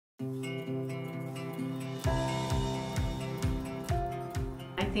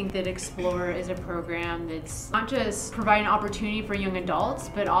I think that XPLOR is a program that's not just providing opportunity for young adults,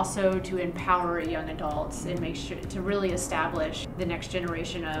 but also to empower young adults and make sure to really establish the next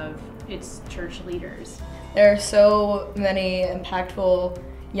generation of its church leaders. There are so many impactful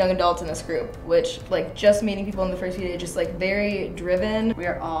young adults in this group, which just meeting people in the first few days, just very driven. We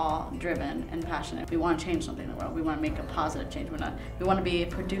are all driven and passionate. We want to change something in the world. We want to make a positive change. We want to be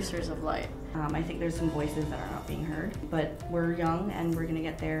producers of light. I think there's some voices that are not being heard, but we're young and we're going to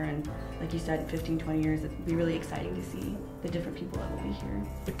get there, and like you said, 15, 20 years, it'll be really exciting to see the different people that will be here.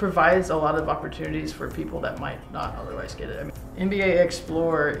 It provides a lot of opportunities for people that might not otherwise get it. NBA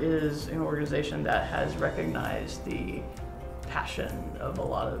XPLOR is an organization that has recognized the passion of a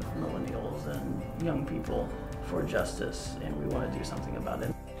lot of millennials and young people for justice, and we want to do something about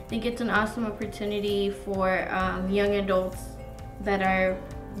it. I think it's an awesome opportunity for young adults that are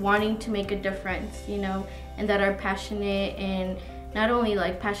wanting to make a difference, and that are passionate, and not only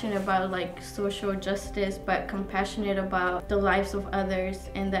passionate about social justice, but compassionate about the lives of others,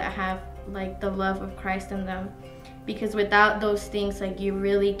 and that have the love of Christ in them. Because without those things, you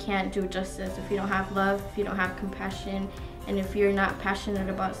really can't do justice. If you don't have love, if you don't have compassion, and if you're not passionate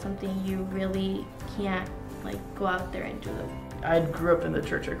about something, you really can't go out there and do it. I grew up in the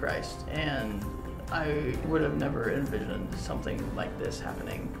Church of Christ, and I would have never envisioned something like this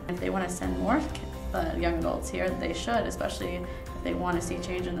happening. If they want to send more young adults here, they should, especially if they want to see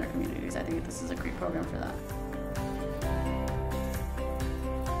change in their communities. I think this is a great program for that.